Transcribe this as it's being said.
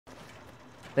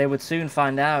They would soon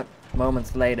find out,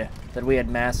 moments later, that we had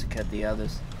massacred the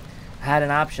others. I had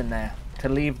an option there, to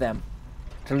leave them,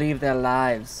 to leave their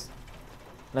lives,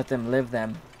 let them live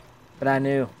them. But I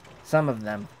knew some of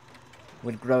them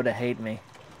would grow to hate me,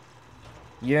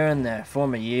 yearn their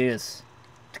former years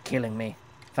to killing me,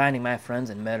 finding my friends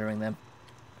and murdering them.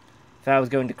 If I was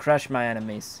going to crush my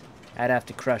enemies, I'd have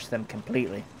to crush them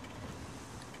completely.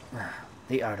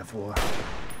 The art of war.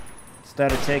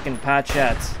 Started taking pot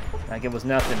shots like it was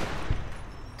nothing.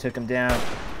 Took him down.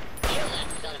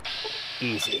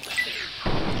 Easy.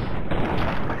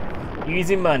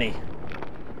 Easy money.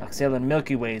 Like selling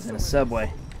Milky Ways in a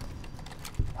subway.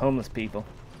 Homeless people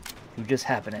who just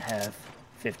happen to have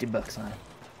 50 bucks on them.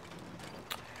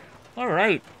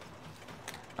 Alright.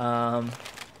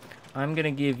 I'm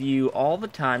gonna give you all the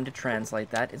time to translate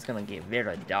that. It's gonna get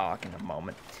very dark in a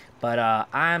moment. But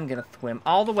I'm gonna swim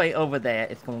all the way over there.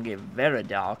 It's gonna get very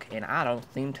dark, and I don't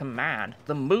seem to mind.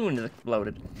 The moon is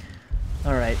exploded.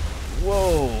 Alright.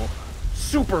 Whoa.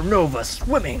 Supernova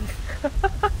swimming.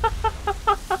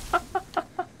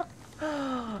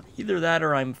 Either that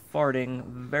or I'm farting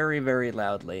very, very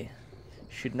loudly.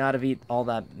 Should not have eaten all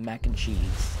that mac and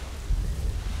cheese.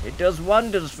 It does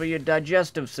wonders for your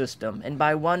digestive system. And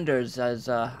by wonders, as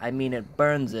I mean it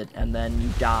burns it, and then you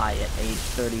die at age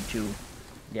 32.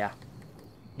 Yeah.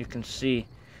 You can see.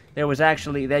 There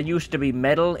used to be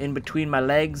metal in between my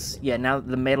legs. Yeah, now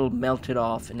the metal melted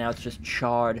off, and now it's just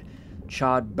charred,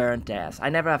 burnt ass. I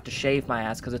never have to shave my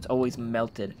ass, because it's always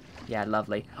melted. Yeah,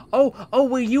 lovely. Oh,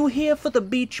 were you here for the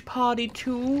beach party,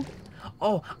 too?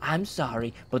 Oh, I'm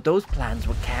sorry, but those plans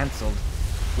were cancelled.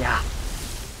 Yeah.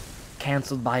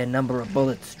 Cancelled by a number of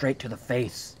bullets straight to the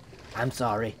face. I'm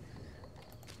sorry.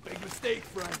 Big mistake,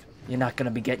 friend. You're not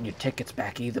gonna be getting your tickets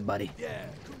back either, buddy. Yeah.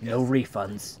 No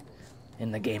refunds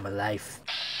in the game of life.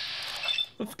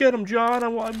 Let's get him, John.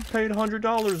 I paid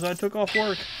 $100. I took off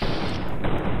work.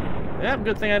 Yeah,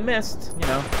 good thing I missed, you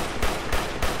know.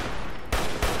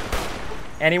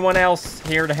 Anyone else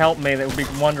here to help me, that would be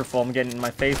wonderful. I'm getting my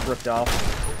face ripped off.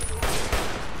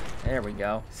 There we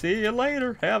go. See you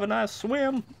later. Have a nice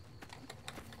swim.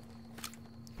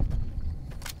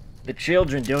 The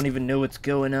children don't even know what's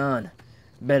going on.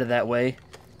 Better that way.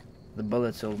 The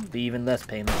bullets will be even less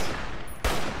painless.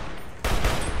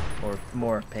 Or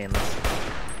more painless.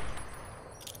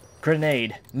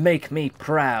 Grenade, make me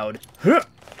proud. Huh!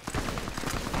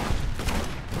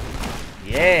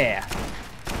 Yeah!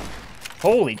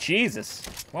 Holy Jesus!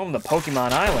 Welcome to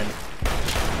Pokemon Island.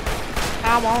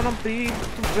 I wanna be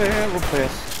the very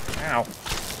best. Ow.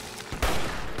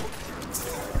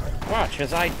 Watch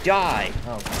as I die.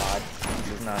 Oh god,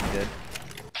 this is not good.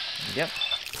 Yep.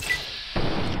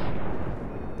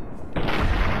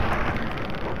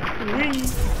 Whee!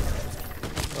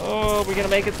 Oh, we gonna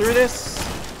make it through this?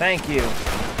 Thank you.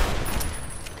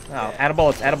 Oh, add a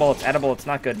bullets,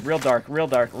 not good. Real dark,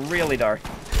 really dark.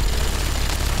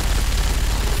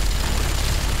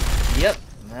 Yep,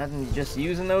 I'm just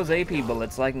using those AP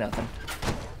bullets like nothing.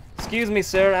 Excuse me,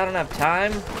 sir, I don't have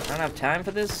time. I don't have time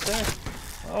for this, sir.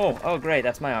 Oh, great,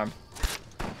 that's my arm.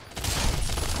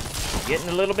 Getting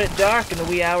a little bit dark in the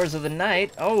wee hours of the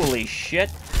night. Holy shit.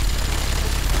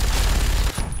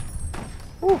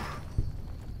 Whew.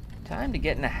 Time to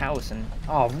get in a house and...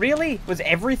 Oh, really? Was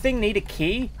everything need a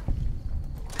key?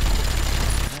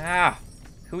 Ah,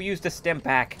 who used a stim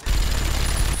pack?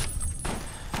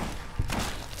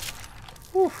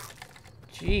 Whew.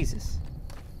 Jesus.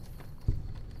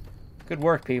 Good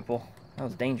work, people. That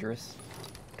was dangerous.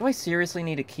 Do I seriously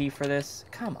need a key for this?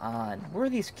 Come on. Where are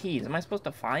these keys? Am I supposed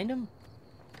to find them?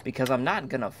 Because I'm not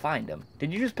gonna find them.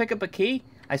 Did you just pick up a key?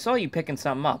 I saw you picking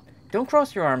something up. Don't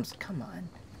cross your arms. Come on.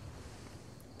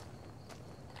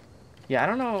 Yeah, I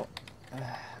don't know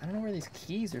where these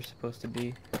keys are supposed to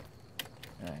be.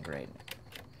 Ah, great.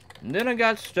 And then I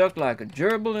got stuck like a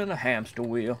gerbil in a hamster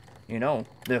wheel. You know,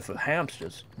 they're for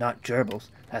hamsters, not gerbils.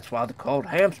 That's why they're called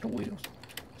hamster wheels.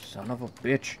 Son of a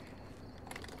bitch.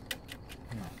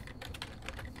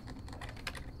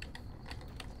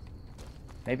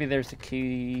 Maybe there's a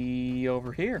key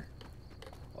over here.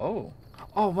 Oh.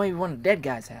 Oh, maybe one of the dead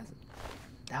guys has it.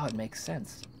 That would make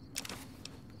sense.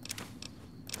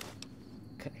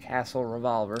 Castle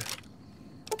revolver.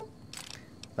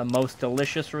 The most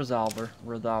delicious revolver.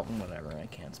 Whatever, I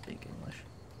can't speak English.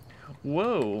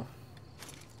 Whoa.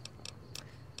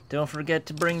 Don't forget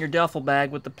to bring your duffel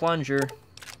bag with the plunger.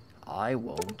 I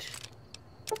won't.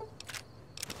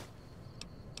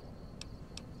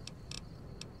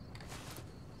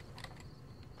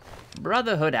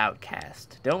 Brotherhood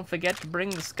Outcast. Don't forget to bring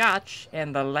the scotch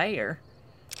and the layer.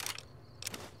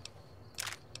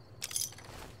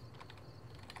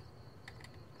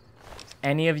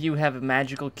 Any of you have a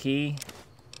magical key?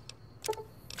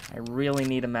 I really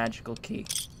need a magical key.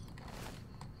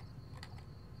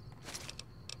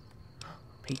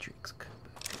 Patriot's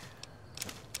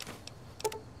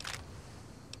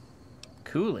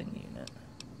cooling unit.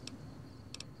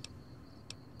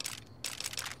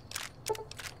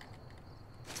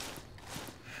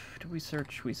 Did we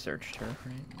search? We searched her,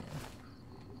 right? Yeah.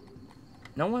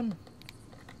 No one?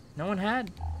 No one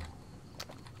had?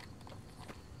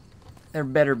 There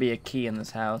better be a key in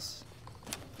this house.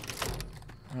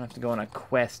 I don't have to go on a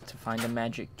quest to find a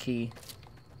magic key.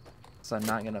 So I'm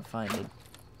not gonna find it.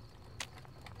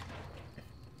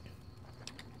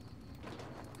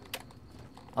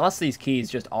 Unless these keys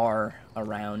just are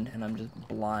around and I'm just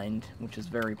blind, which is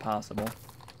very possible.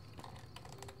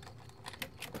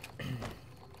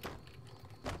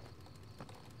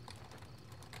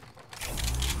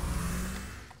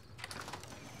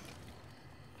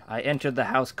 I entered the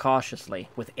house cautiously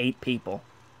with 8 people.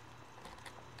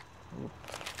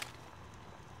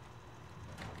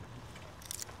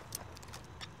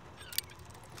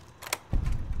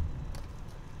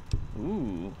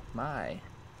 Ooh, my.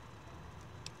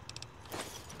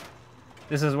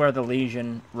 This is where the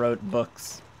Legion wrote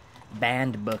books.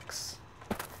 Banned books.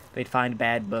 They'd find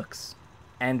bad books.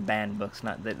 And banned books.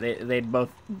 Not they'd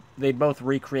both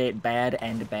recreate bad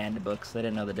and banned books. They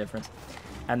didn't know the difference.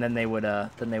 And then they would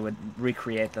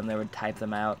recreate them, they would type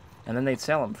them out, and then they'd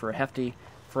sell them for a hefty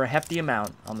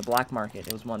amount on the black market.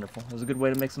 It was wonderful. It was a good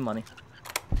way to make some money.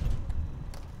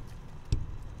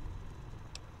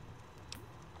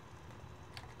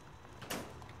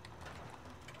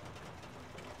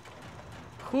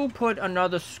 Who put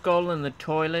another skull in the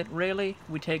toilet? Really?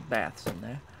 We take baths in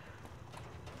there.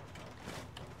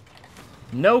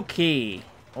 No key.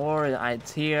 Or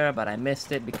it's here, but I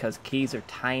missed it because keys are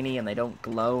tiny and they don't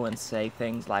glow and say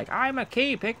things like, I'm a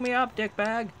key, pick me up,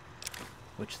 dickbag.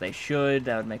 Which they should.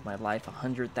 That would make my life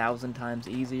 100,000 times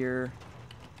easier.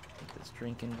 Take this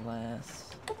drinking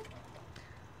glass.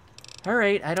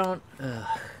 Alright, I don't know.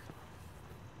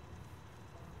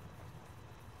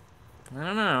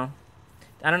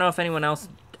 I don't know if anyone else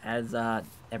has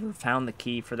ever found the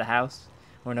key for the house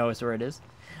or knows where it is.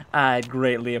 I'd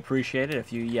greatly appreciate it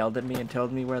if you yelled at me and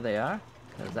told me where they are,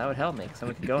 because that would help me, so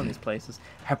we could go in these places.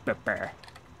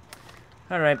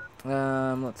 Alright,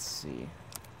 let's see.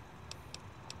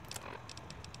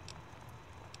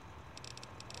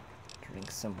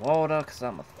 Drink some water, because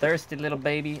I'm a thirsty little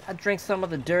baby. I drink some of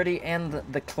the dirty and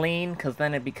the clean, because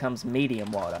then it becomes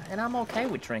medium water. And I'm okay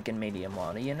with drinking medium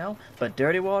water, you know? But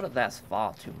dirty water, that's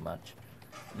far too much.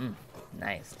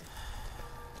 Nice.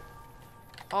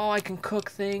 Oh, I can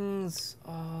cook things.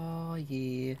 Oh,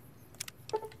 yeah.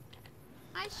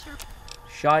 I sure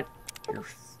Shut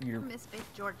your... miss Big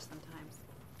George sometimes.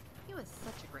 He was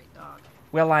such a great dog.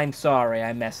 Well, I'm sorry.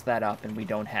 I messed that up and we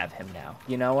don't have him now.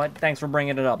 You know what? Thanks for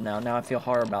bringing it up now. Now I feel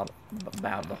horrible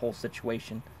about the whole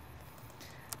situation.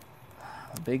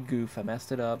 A big goof. I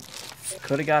messed it up.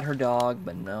 Could have got her dog,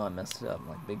 but no, I messed it up.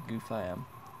 Like big goof I am.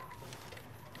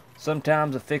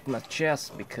 Sometimes I fix my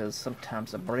chest because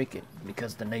sometimes I break it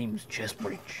because the name's Chest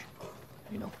Breach.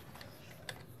 You know.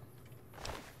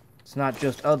 It's not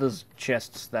just others'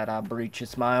 chests that I breach,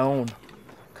 it's my own.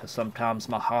 Because sometimes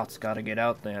my heart's got to get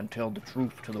out there and tell the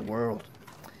truth to the world.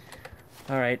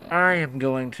 Alright, I am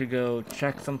going to go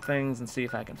check some things and see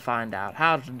if I can find out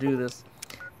how to do this.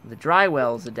 The dry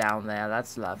wells are down there,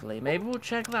 that's lovely. Maybe we'll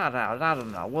check that out, I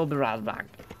don't know. We'll be right back.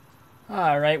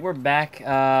 Alright, we're back.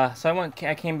 So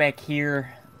I came back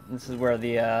here. This is where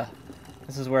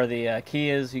the key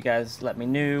is. You guys let me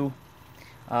know.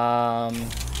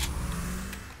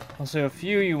 Also, a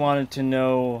few of you wanted to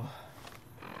know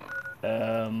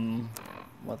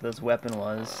what this weapon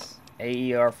was.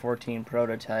 AER-14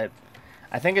 prototype.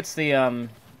 I think it's the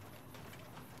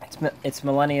it's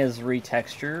Millennia's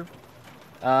Retexture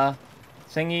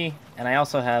thingy, and I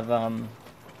also have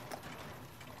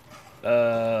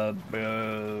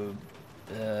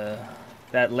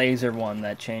that laser one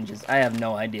that changes. I have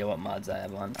no idea what mods I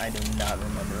have on. I do not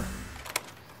remember.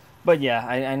 But yeah,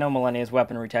 I know Millennia's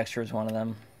weapon retexture is one of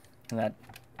them. And that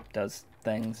does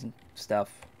things and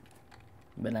stuff.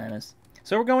 Bananas.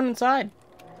 So we're going inside.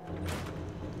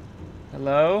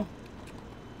 Hello?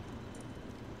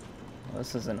 Well,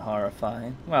 this isn't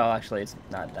horrifying. Well, actually, it's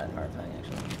not that horrifying,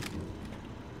 actually.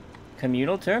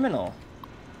 Communal terminal.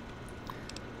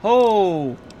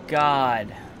 Oh,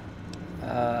 God.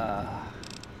 Damn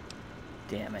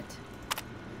it.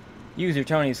 User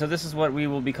Tony, so this is what we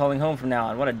will be calling home from now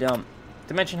on. What a dump.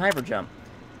 Dimension Hyperjump.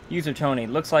 User Tony,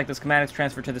 looks like the schematics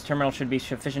transferred to this terminal should be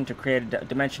sufficient to create a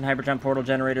Dimension Hyperjump portal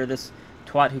generator. This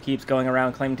twat who keeps going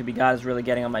around claiming to be God is really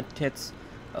getting on my tits.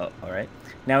 Oh, alright.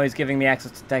 Now he's giving me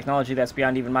access to technology that's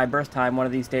beyond even my birth time. One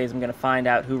of these days I'm going to find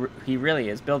out who he really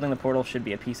is. Building the portal should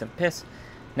be a piece of piss.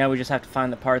 Now we just have to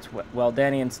find the parts. Well,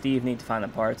 Danny and Steve need to find the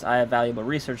parts. I have valuable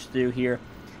research to do here.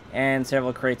 And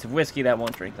several crates of whiskey that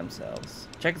won't drink themselves.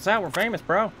 Check this out. We're famous,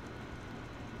 bro.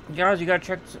 Guys, you gotta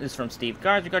check this is from Steve.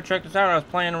 Guys, you gotta check this out. I was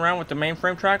playing around with the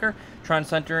mainframe tracker, trying to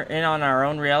center in on our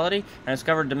own reality, and I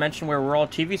discovered a dimension where we're all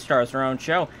TV stars, our own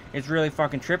show. It's really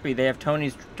fucking trippy. They have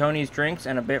Tony's drinks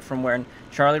and a bit from when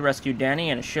Charlie rescued Danny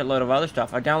and a shitload of other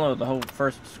stuff. I downloaded the whole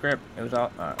first script. It was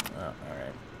all alright.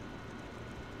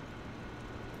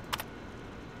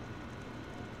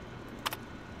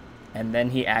 And then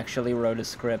he actually wrote a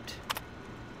script,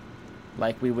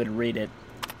 like we would read it.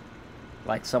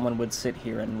 Like someone would sit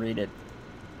here and read it.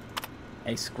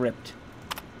 A script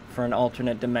for an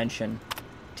alternate dimension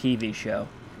TV show.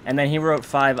 And then he wrote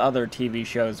 5 other TV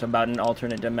shows about an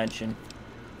alternate dimension.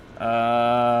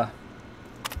 I'm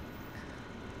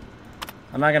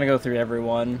not gonna go through every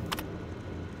one.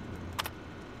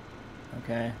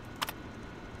 Okay.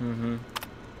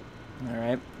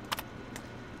 Alright.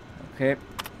 Okay.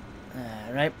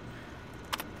 Alright.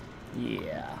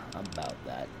 Yeah, about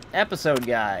that. Episode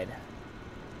guide.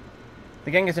 The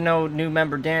gang gets to know new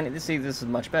member Danny. This is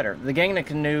much better. The gang gets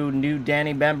to know new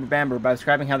Danny Bamber by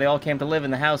describing how they all came to live in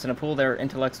the house and pool their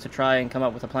intellects to try and come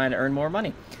up with a plan to earn more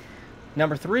money.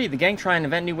 Number 3, the gang try and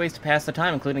invent new ways to pass the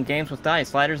time, including games with dice,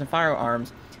 sliders, and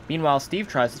firearms. Meanwhile, Steve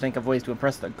tries to think of ways to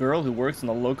impress the girl who works in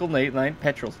the local late-night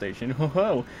petrol station.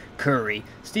 Ho-ho! Curry.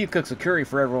 Steve cooks a curry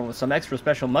for everyone with some extra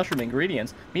special mushroom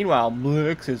ingredients. Meanwhile,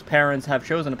 Blix, his parents have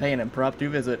chosen to pay an impromptu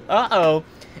visit. Uh-oh!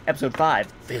 Episode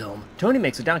 5, Film. Tony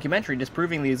makes a documentary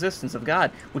disproving the existence of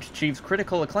God, which achieves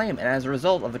critical acclaim, and as a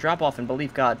result of a drop-off in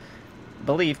God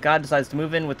decides to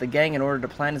move in with the gang in order to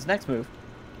plan his next move.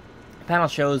 The panel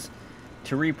shows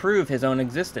to reprove his own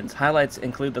existence. Highlights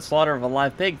include the slaughter of a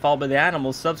live pig, followed by the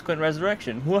animal's subsequent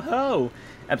resurrection. Whoa!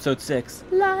 Episode 6,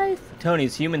 Life.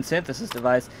 Tony's human synthesis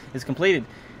device is completed,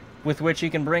 with which he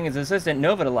can bring his assistant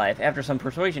Nova to life. After some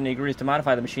persuasion, he agrees to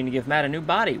modify the machine to give Matt a new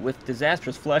body, with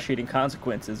disastrous flesh-eating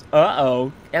consequences.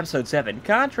 Uh-oh. Episode 7,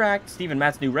 Contract. Steve and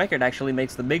Matt's new record actually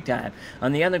makes the big time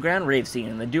on the underground rave scene,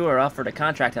 and the duo are offered a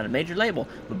contract on a major label,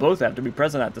 but both have to be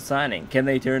present at the signing. Can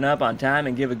they turn up on time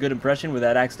and give a good impression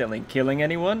without accidentally killing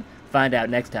anyone? Find out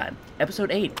next time.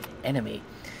 Episode 8, Enemy.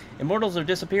 Immortals are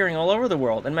disappearing all over the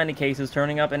world, in many cases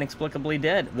turning up inexplicably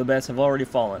dead. The best have already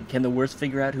fallen. Can the worst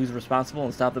figure out who's responsible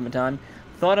and stop them in time?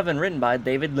 Thought of and written by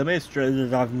David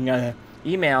Lemaitre.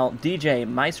 Email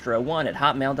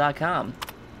djmaestro1@hotmail.com.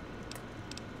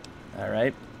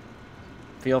 Alright.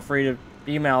 Feel free to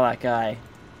email that guy.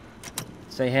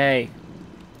 Say, hey,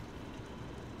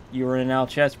 you were in an Al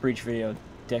chest breach video,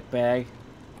 dickbag.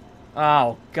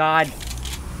 Oh, God.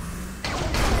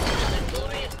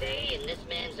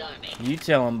 You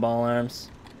tell him, ball arms.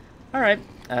 Alright.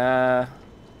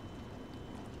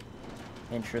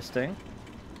 Interesting.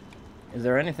 Is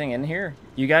there anything in here?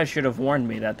 You guys should have warned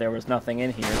me that there was nothing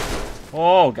in here.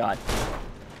 Oh, God.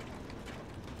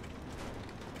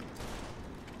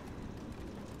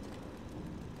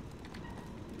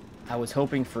 I was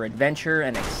hoping for adventure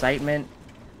and excitement,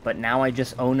 but now I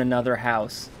just own another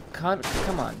house. Come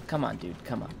on, dude,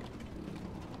 come on.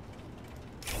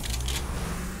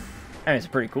 I mean, it's a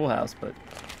pretty cool house, but...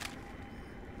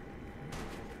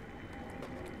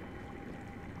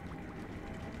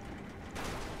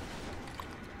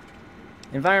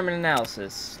 Environment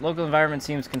analysis. Local environment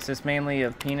seems to consist mainly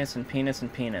of penis and penis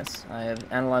and penis. I have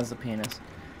analyzed the penis.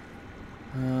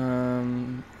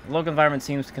 Local environment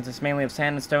seems to consist mainly of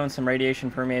sand and stone. Some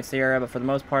radiation permeates the area, but for the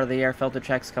most part of the air filter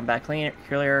checks come back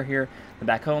clearer here than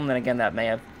back home. Then again, that may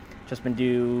have just been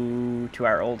due to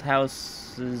our old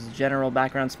house's general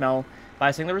background smell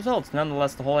biasing the results.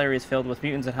 Nonetheless, the whole area is filled with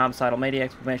mutants and homicidal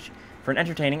maniacs for an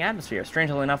entertaining atmosphere.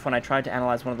 Strangely enough, when I tried to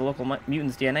analyze one of the local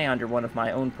mutants' DNA under one of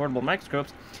my own portable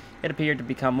microscopes, it appeared to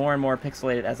become more and more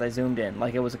pixelated as I zoomed in,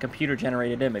 like it was a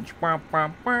computer-generated image. And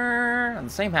the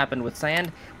same happened with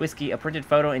sand, whiskey, a printed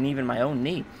photo, and even my own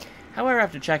knee. However,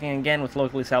 after checking again with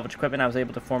locally salvaged equipment, I was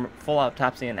able to perform a full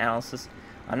autopsy analysis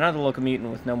on another local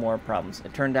mutant with no more problems.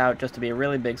 It turned out just to be a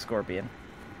really big scorpion.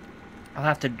 I'll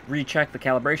have to recheck the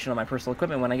calibration on my personal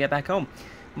equipment when I get back home.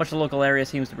 Much of the local area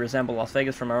seems to resemble Las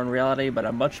Vegas from our own reality, but on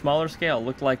a much smaller scale.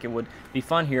 Looked like it would be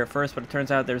fun here at first, but it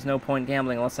turns out there's no point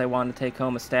gambling unless I wanted to take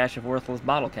home a stash of worthless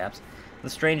bottle caps. The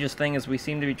strangest thing is we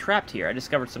seem to be trapped here. I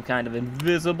discovered some kind of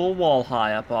invisible wall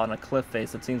high up on a cliff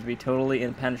face that seems to be totally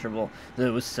impenetrable.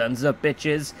 Those sons of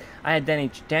bitches. I had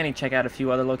Danny check out a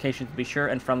few other locations to be sure,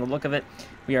 and from the look of it,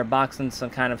 we are boxed in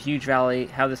some kind of huge valley.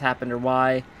 How this happened or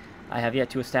why, I have yet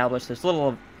to establish. There's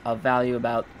little of value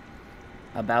about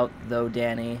though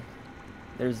Danny.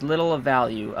 There's little of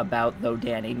value about though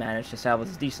Danny managed to establish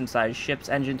a decent-sized ship's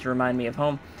engine to remind me of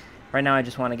home. Right now, I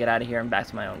just want to get out of here and back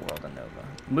to my own world on Nova.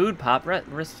 Mood pop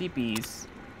recipes.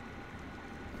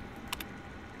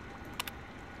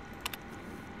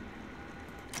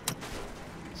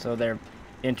 So they're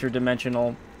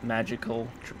interdimensional, magical,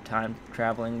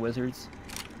 time-traveling wizards.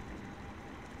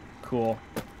 Cool.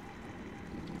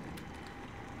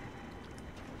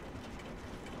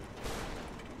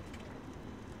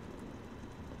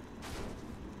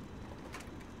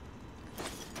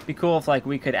 Be cool if, like,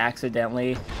 we could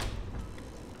accidentally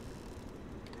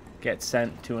get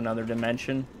sent to another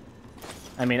dimension.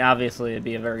 I mean, obviously it'd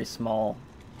be a very small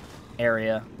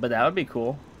area, but that would be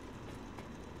cool.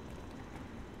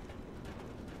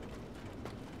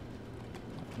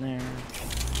 There.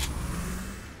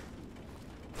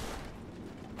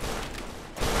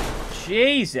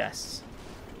 Jesus.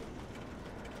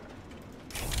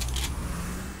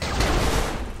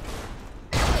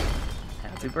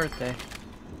 Happy birthday.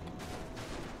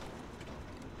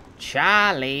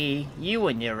 Charlie, you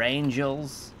and your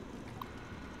angels.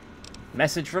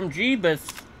 Message from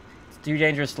Jeebus. It's too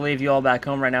dangerous to leave you all back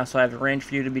home right now, so I have arranged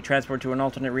for you to be transported to an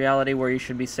alternate reality where you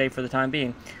should be safe for the time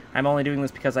being. I'm only doing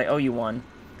this because I owe you one.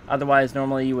 Otherwise,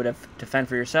 normally you would have to fend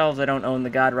for yourselves. I don't own the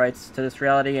god rights to this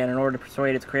reality, and in order to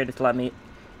persuade its creators to let me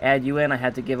add you in, I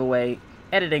had to give away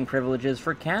editing privileges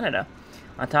for Canada.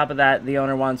 On top of that, the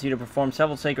owner wants you to perform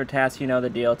several sacred tasks. You know the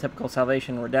deal. Typical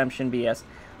salvation, redemption, BS.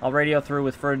 I'll radio through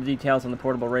with further details on the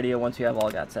portable radio once you have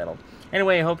all got settled.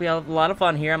 Anyway, I hope you have a lot of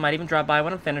fun here. I might even drop by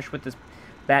when I'm finished with this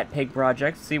Bat Pig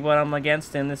project. See what I'm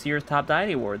against in this year's Top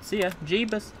Deity Award. See ya.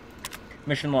 Jeebus.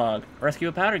 Mission log. Rescue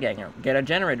a powder ganger. Get a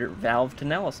generator valve to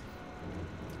Nellis.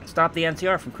 Stop the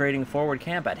NCR from creating a forward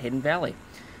camp at Hidden Valley.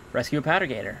 Rescue a powder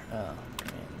ganger. Oh, man.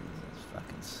 This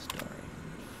fucking story.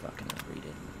 Fucking read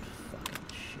it. Fucking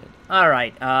shit.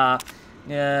 Alright,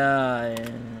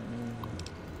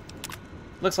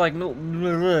 looks like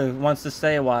wants to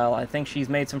stay a while. I think she's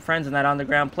made some friends in that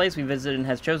underground place we visited and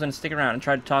has chosen to stick around and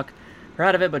tried to talk her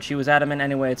out of it, but she was adamant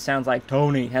anyway. It sounds like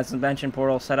Tony has some dimension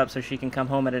portal set up so she can come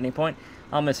home at any point.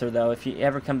 I'll miss her, though. If you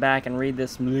ever come back and read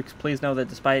this, please know that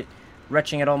despite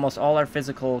retching at almost all our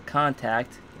physical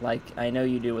contact, like I know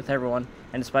you do with everyone,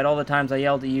 and despite all the times I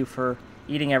yelled at you for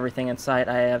eating everything in sight,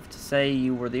 I have to say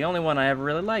you were the only one I ever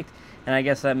really liked. And I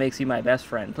guess that makes you my best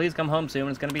friend. Please come home soon.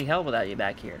 It's going to be hell without you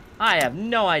back here. I have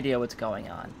no idea what's going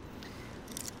on.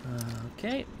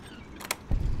 Okay.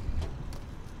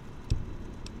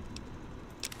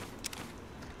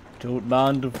 Don't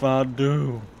mind if I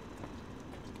do.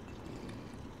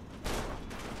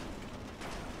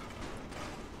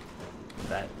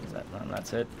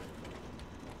 That's it.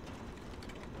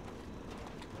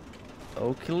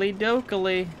 Oakley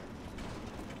dokily.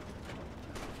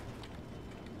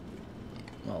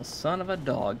 Well, son of a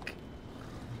dog.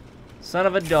 Son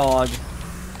of a dog.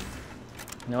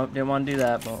 Nope, didn't want to do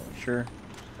that, but sure.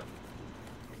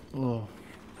 Oh.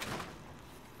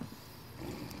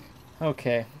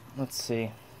 Okay, let's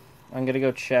see. I'm gonna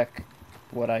go check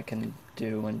what I can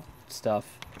do and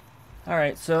stuff.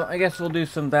 Alright, so I guess we'll do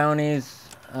some bounties.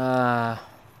 Yeah,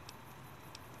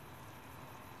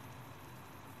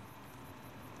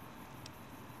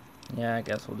 I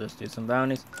guess we'll just do some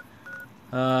bounties.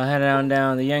 Head on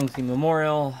down the Yangtze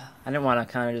Memorial. I didn't want to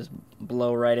kind of just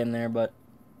blow right in there, but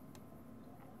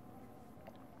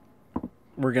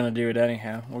we're going to do it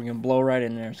anyhow. We're going to blow right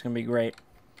in there. It's going to be great.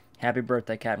 Happy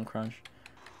birthday, Captain Crunch.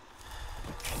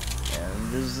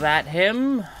 And is that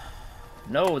him?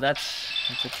 No, that's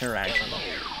a tarantula.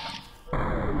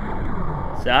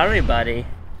 Sorry, buddy.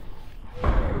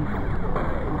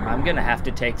 I'm going to have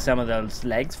to take some of those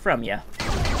legs from you.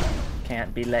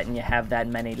 Can't be letting you have that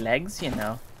many legs, you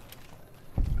know.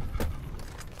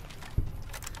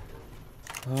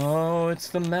 Oh, it's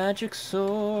the magic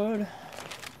sword.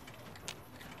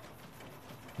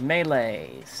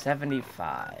 Melee,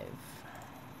 75.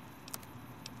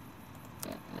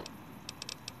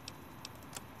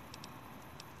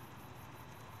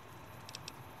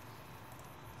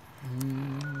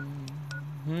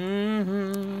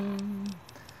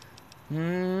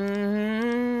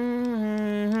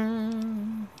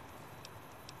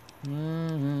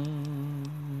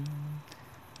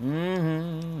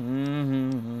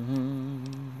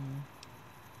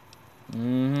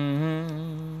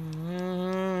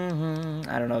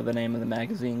 don't know the name of the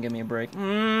magazine. Give me a break.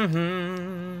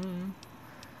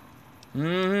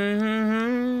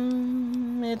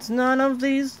 It's none of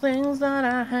these things that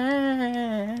I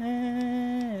have.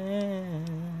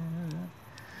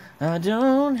 I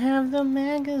don't have the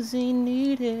magazine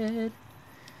needed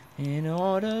in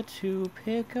order to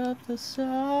pick up the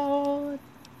sword.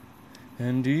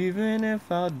 And even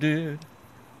if I did,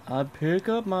 I'd pick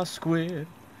up my squid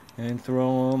and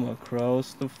throw him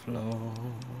across the floor.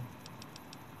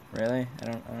 Really? I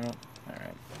don't.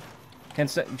 Alright.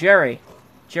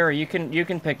 Jerry, you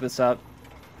can pick this up.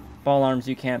 Ball arms,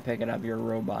 you can't pick it up. You're a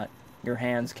robot. Your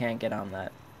hands can't get on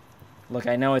that. Look,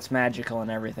 I know it's magical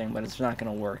and everything, but it's not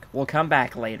gonna work. We'll come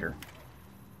back later.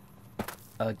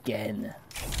 Again.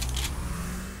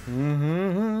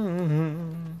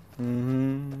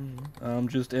 I'm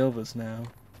just Elvis now.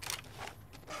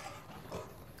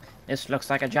 This looks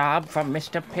like a job for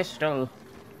Mr. Pistol.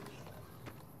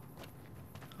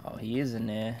 Oh, he is in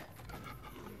there.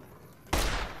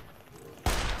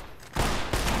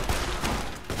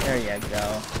 There you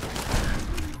go.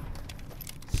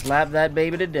 Slap that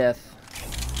baby to death.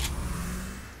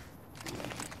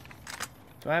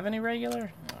 Do I have any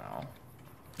regular? No.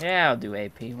 Yeah, I'll do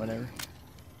AP, whatever.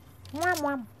 Wham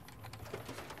wham.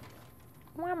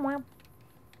 Wham wham.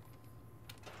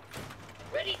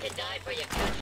 Ready to die for your country.